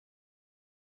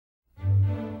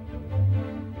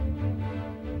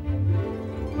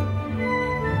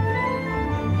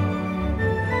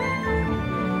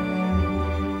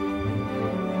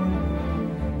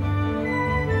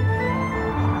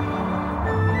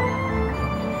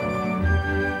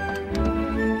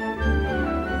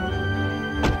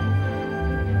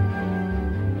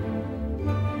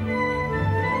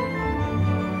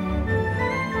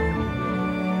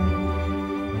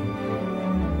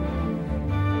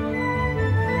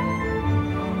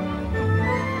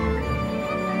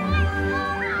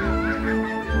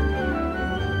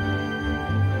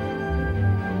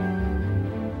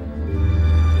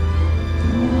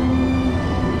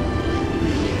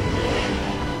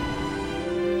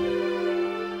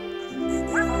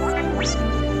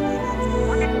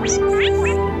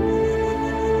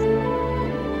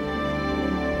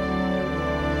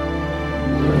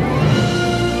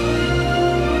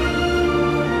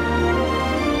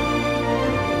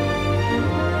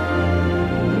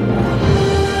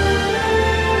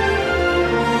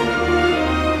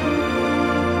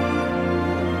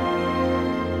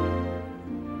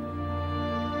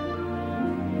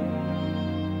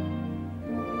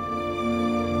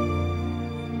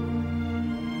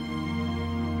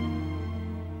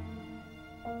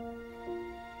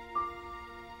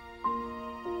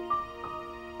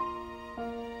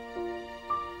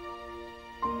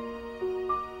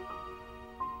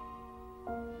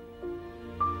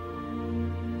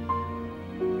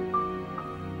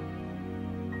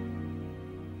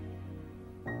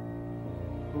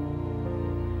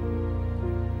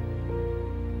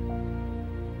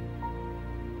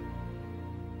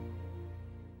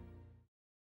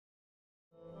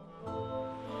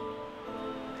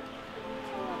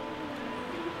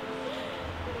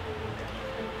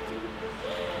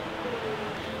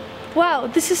Wow,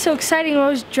 this is so exciting. I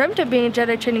always dreamt of being a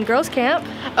Jedi Training Girls Camp.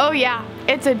 Oh yeah,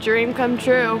 it's a dream come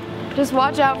true. Just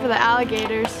watch out for the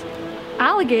alligators.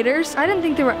 Alligators? I didn't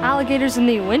think there were alligators in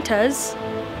the Uintas.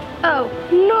 Oh,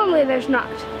 normally there's not,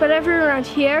 but everyone around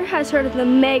here has heard of the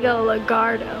Mega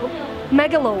Lagarto.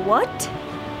 Megalo what?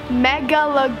 Mega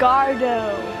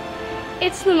Lagarto.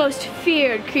 It's the most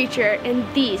feared creature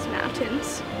in these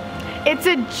mountains. It's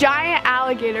a giant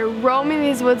alligator roaming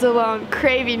these woods alone,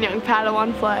 craving young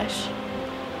Padawan flesh.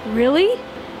 Really?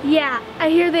 Yeah, I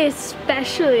hear they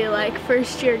especially like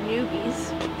first-year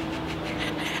newbies.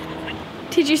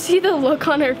 Did you see the look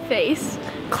on her face?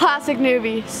 Classic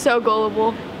Newby, so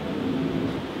gullible.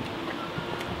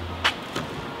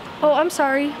 Oh, I'm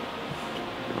sorry.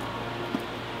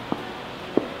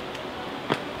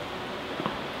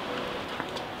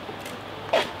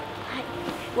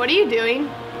 What are you doing?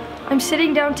 I'm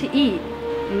sitting down to eat.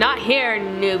 Not here,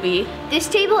 newbie. This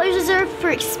table is reserved for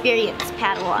experienced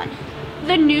Padawan.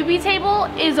 The newbie table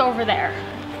is over there.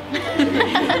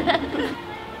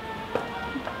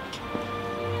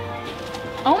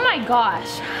 Oh my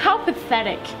gosh, how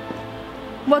pathetic.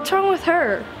 What's wrong with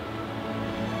her?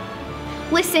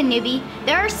 Listen, newbie,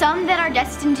 there are some that are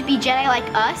destined to be Jedi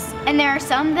like us, and there are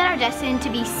some that are destined to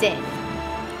be Sith.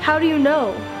 How do you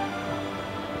know?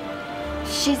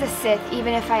 She's a Sith,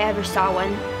 even if I ever saw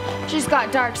one. She's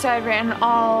got dark side written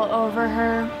all over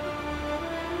her.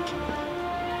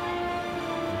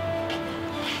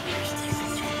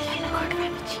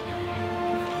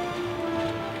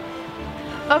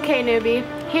 Okay, Newbie,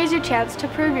 here's your chance to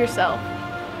prove yourself.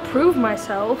 Prove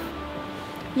myself?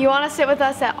 You want to sit with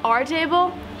us at our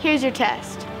table? Here's your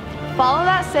test. Follow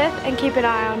that Sith and keep an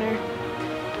eye on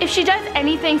her. If she does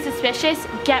anything suspicious,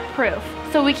 get proof,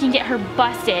 so we can get her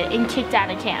busted and kicked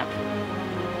out of camp.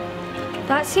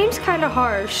 That seems kind of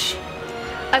harsh.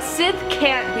 A Sith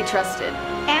can't be trusted.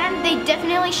 And they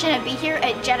definitely shouldn't be here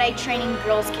at Jedi Training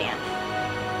Girls Camp.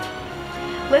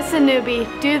 Listen, Newbie,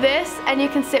 do this and you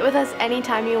can sit with us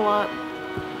anytime you want.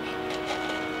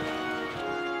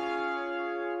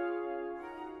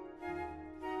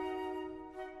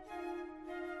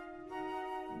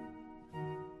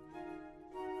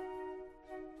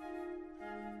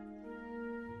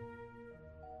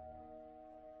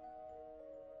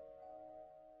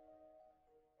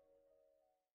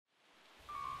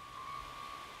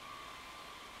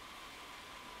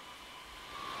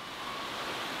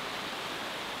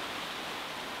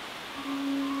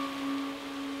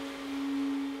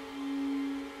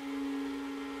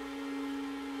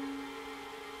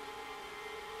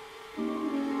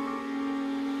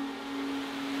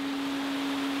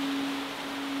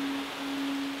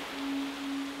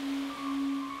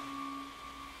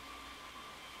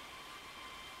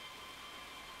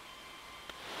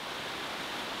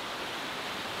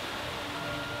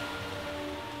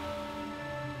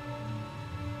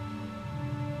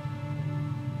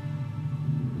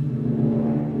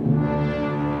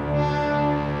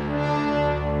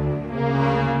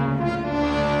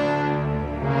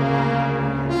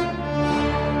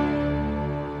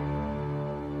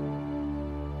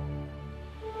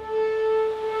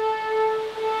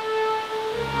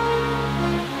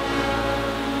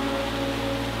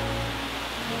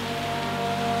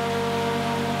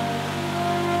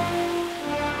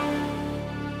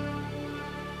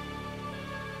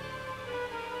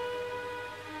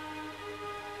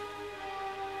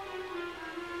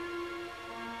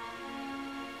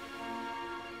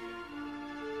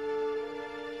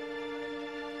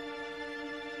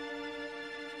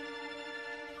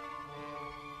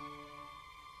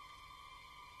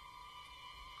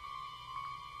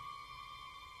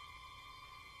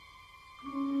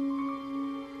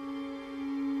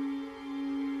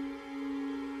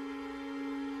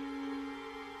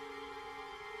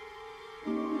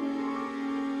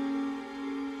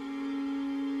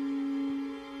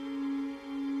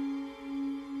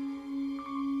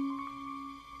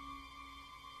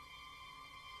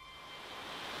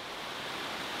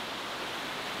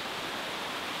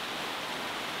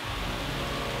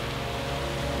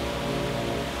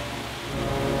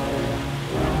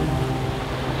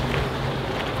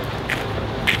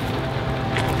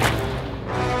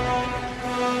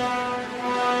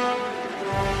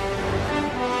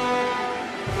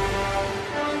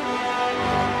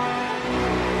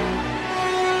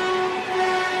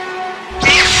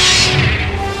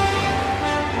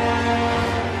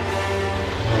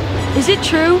 Is it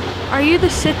true? Are you the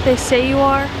Sith they say you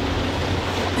are?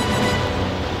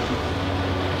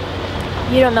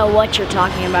 You don't know what you're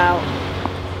talking about.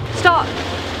 Stop!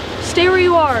 Stay where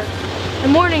you are.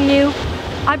 I'm warning you.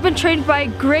 I've been trained by a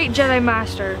great Jedi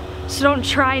Master, so don't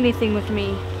try anything with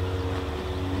me.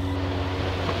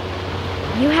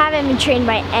 You haven't been trained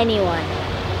by anyone,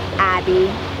 Abbie.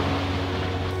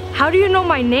 How do you know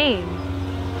my name?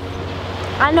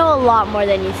 I know a lot more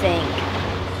than you think.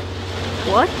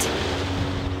 What?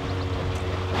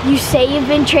 You say you've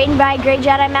been trained by a great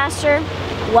Jedi Master?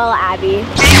 Well, Abbie,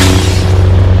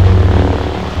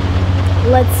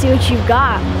 let's see what you've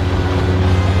got.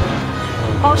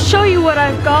 I'll show you what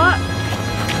I've got.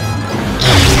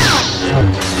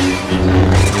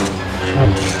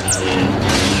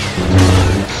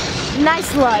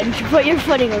 Nice lunge, but your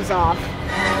footing was off.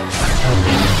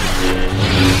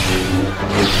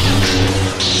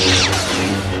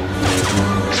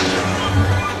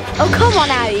 Oh, come on,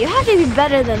 Abbie, you have to be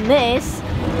better than this.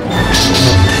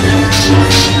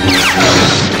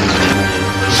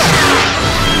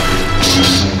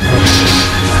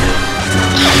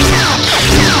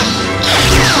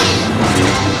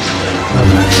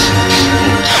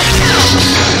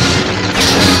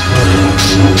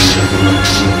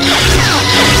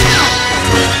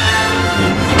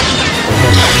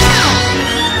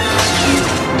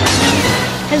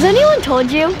 Has anyone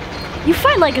told you? You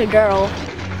fight like a girl.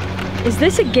 Is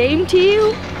this a game to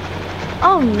you?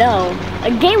 Oh no,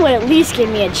 a game would at least give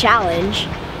me a challenge.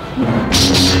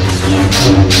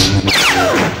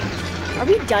 Are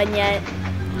we done yet?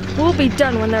 We'll be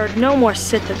done when there are no more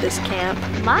Sith at this camp.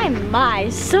 My,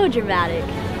 so dramatic.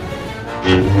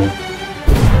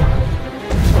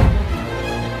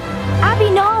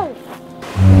 Abbie, no!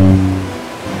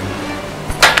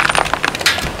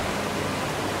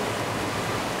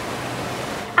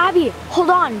 Abbie, hold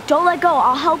on, don't let go,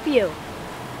 I'll help you.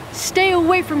 Stay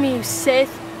away from me, you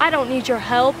Sith. I don't need your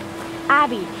help.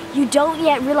 Abbie, you don't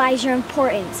yet realize your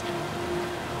importance.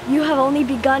 You have only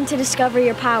begun to discover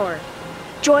your power.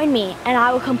 Join me, and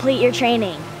I will complete your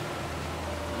training.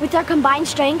 With our combined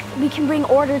strength, we can bring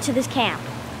order to this camp.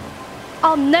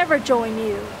 I'll never join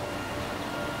you.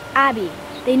 Abbie,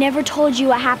 they never told you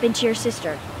what happened to your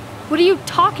sister. What are you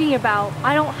talking about?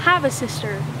 I don't have a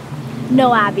sister.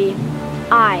 No, Abbie,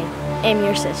 I am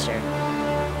your sister.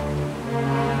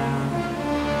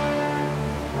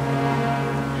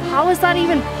 How is that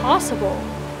even possible?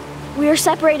 We were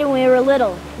separated when we were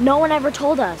little. No one ever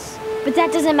told us. But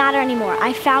that doesn't matter anymore.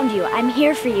 I found you. I'm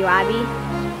here for you, Abbie.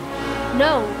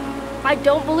 No, I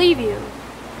don't believe you.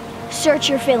 Search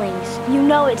your feelings. You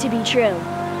know it to be true.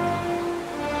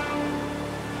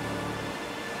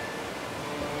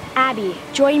 Abbie,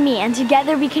 join me, and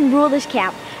together we can rule this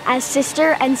camp as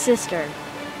sister and sister.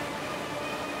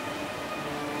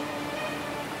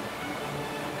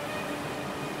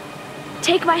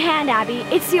 Take my hand, Abbie.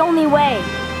 It's the only way.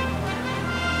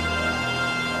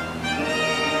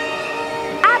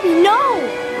 Abbie, no!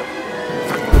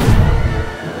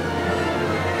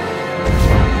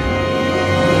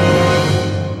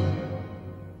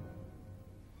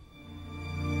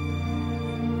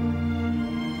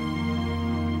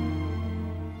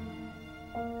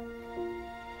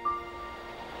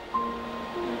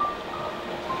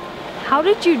 How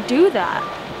did you do that?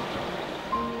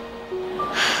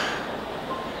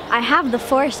 I have the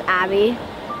Force, Abbie.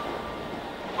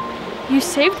 You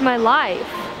saved my life.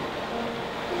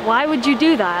 Why would you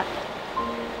do that?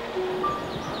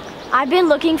 I've been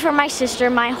looking for my sister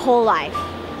my whole life.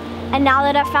 And now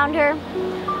that I've found her,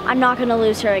 I'm not gonna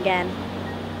lose her again.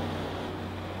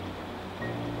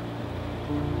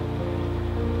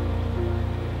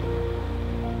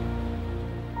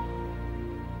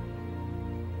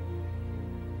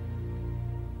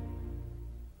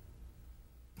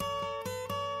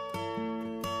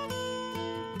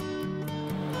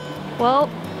 Well,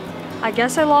 I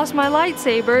guess I lost my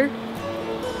lightsaber.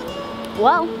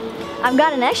 Well, I've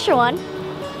got an extra one,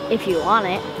 if you want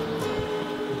it.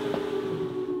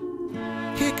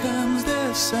 Here comes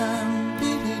the sun,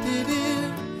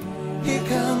 here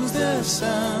comes the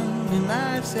sun, and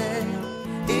I say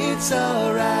it's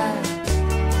alright.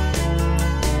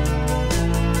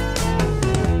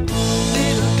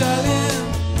 Little darling,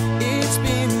 it's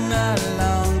been a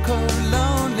long, cold,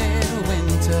 lonely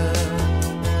winter.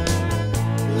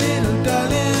 Little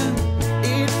darling,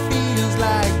 it feels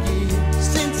like years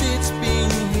since it's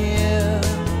been here.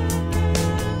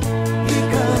 Here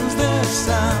comes the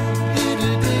sun,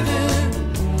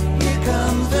 here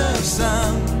comes the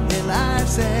sun, and I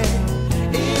say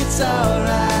it's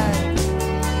alright.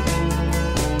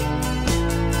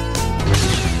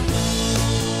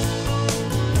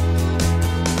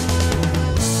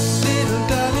 Little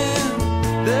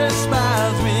darling, the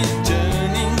smiles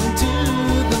returning to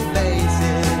the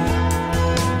faces.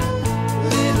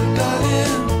 Little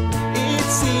darling, it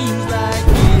seems like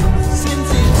years since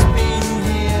it's been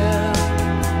here.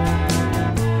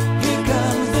 Here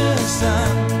comes the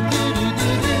sun,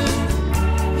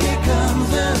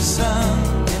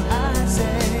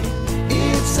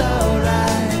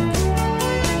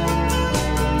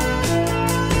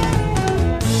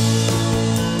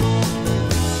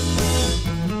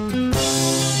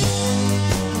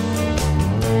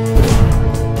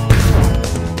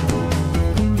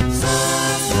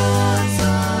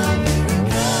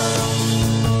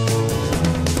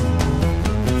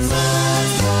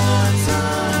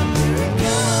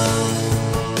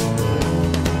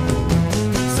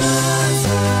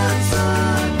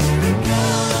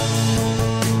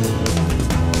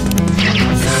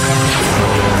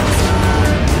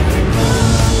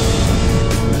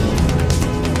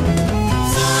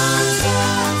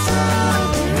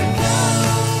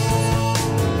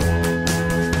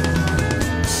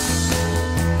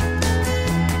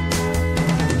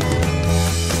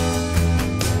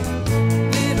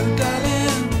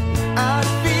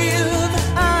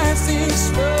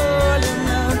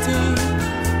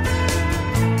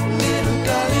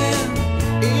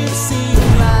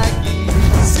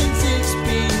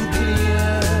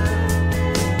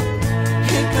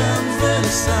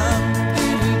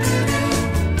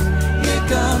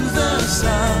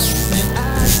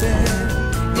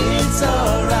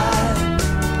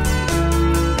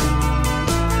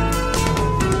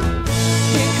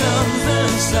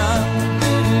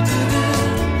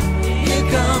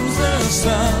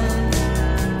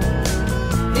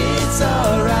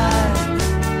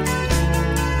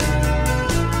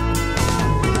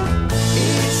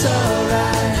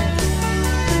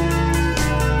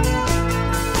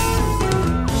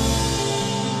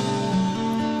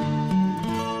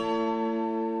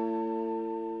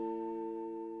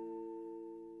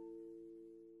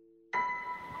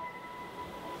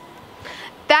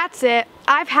 That's it.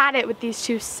 I've had it with these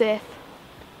two Sith.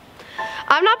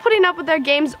 I'm not putting up with their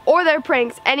games or their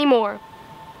pranks anymore.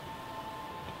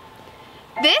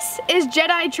 This is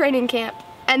Jedi Training Camp,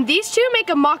 and these two make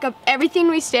a mock of everything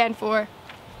we stand for.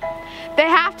 They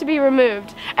have to be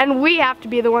removed, and we have to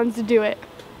be the ones to do it.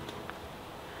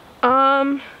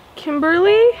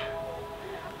 Kimberly?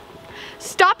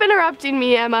 Stop interrupting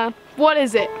me, Emma. What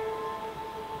is it?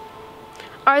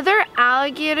 Are there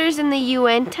alligators in the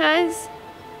Uentas?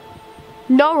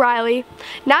 No, Riley.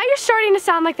 Now you're starting to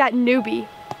sound like that newbie.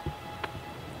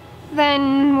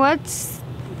 Then what's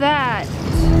that?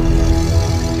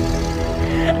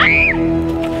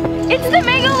 It's the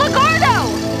Mega Lagarto!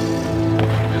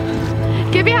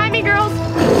 Get behind me, girls.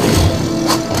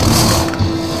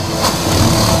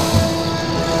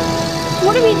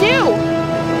 What do we do?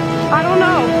 I don't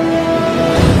know.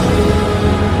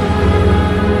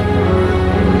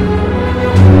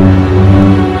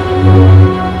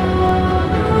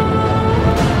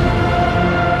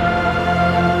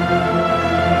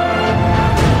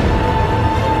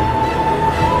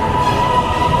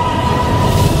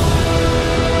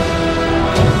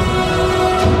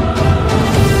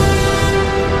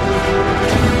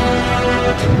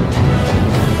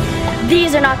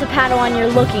 These are not the Padawan you're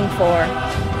looking for.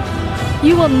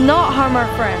 You will not harm our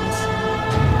friends.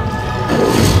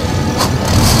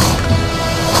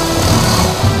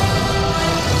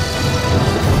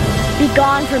 Be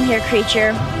gone from here,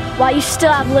 creature, while you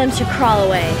still have limbs to crawl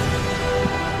away.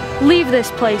 Leave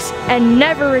this place and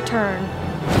never return.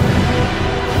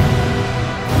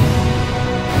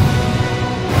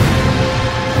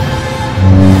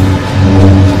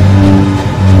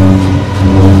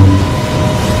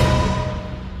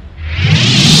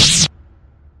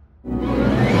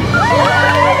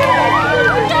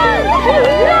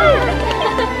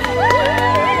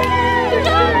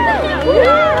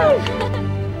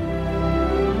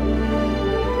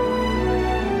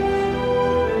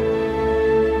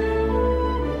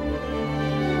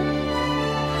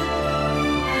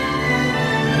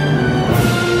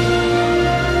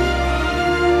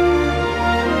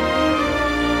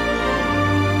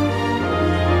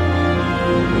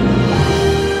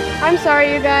 I'm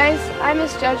sorry, you guys. I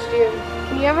misjudged you.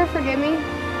 Can you ever forgive me?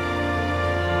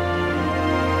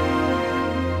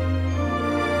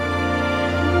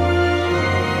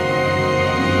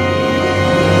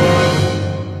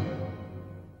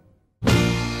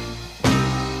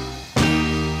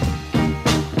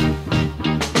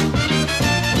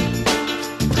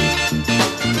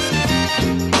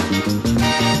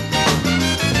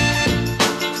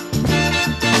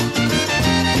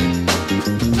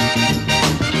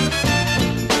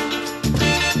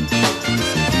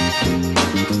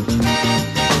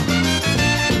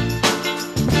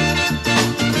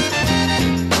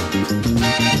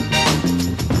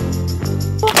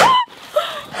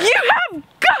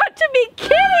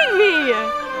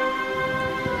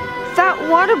 That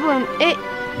water balloon, it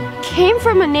came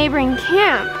from a neighboring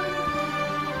camp.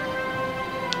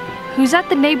 Who's at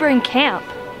the neighboring camp?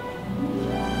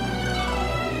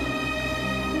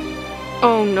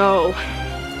 Oh no.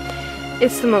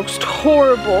 It's the most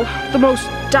horrible, the most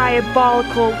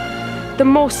diabolical, the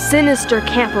most sinister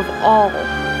camp of all.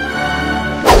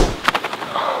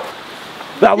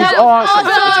 That was awesome.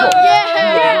 Let's go.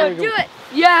 Yeah, do it.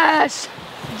 Yes!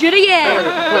 Do it again.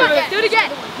 Do it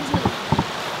again.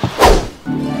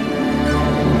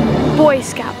 Boy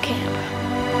Scout camp.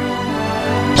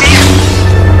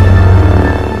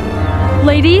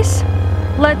 Ladies,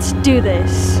 let's do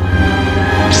this.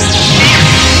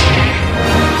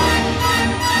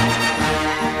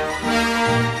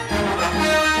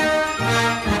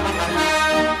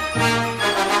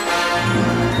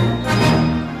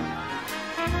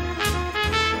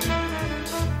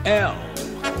 L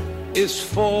is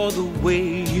for the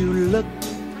way you look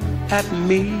at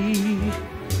me.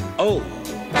 O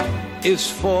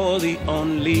is for the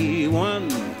only one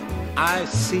I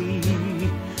see.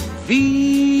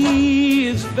 V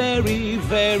is very,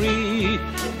 very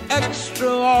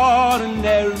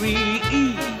extraordinary.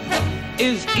 E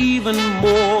is even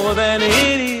more than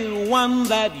anyone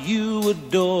that you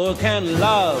adore can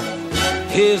love.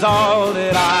 Is all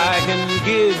that I can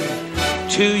give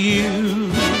to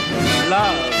you.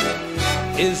 Love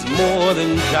is more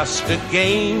than just a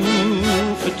game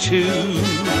for two.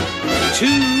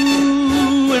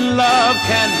 Two in love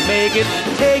can't make it.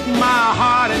 Take my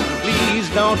heart and please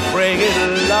don't break it.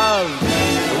 Love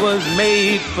was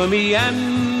made for me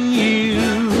and you.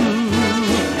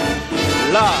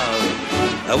 Love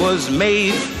was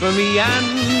made for me and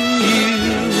you.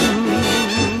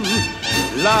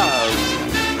 Love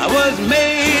was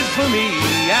made for me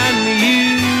and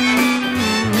you.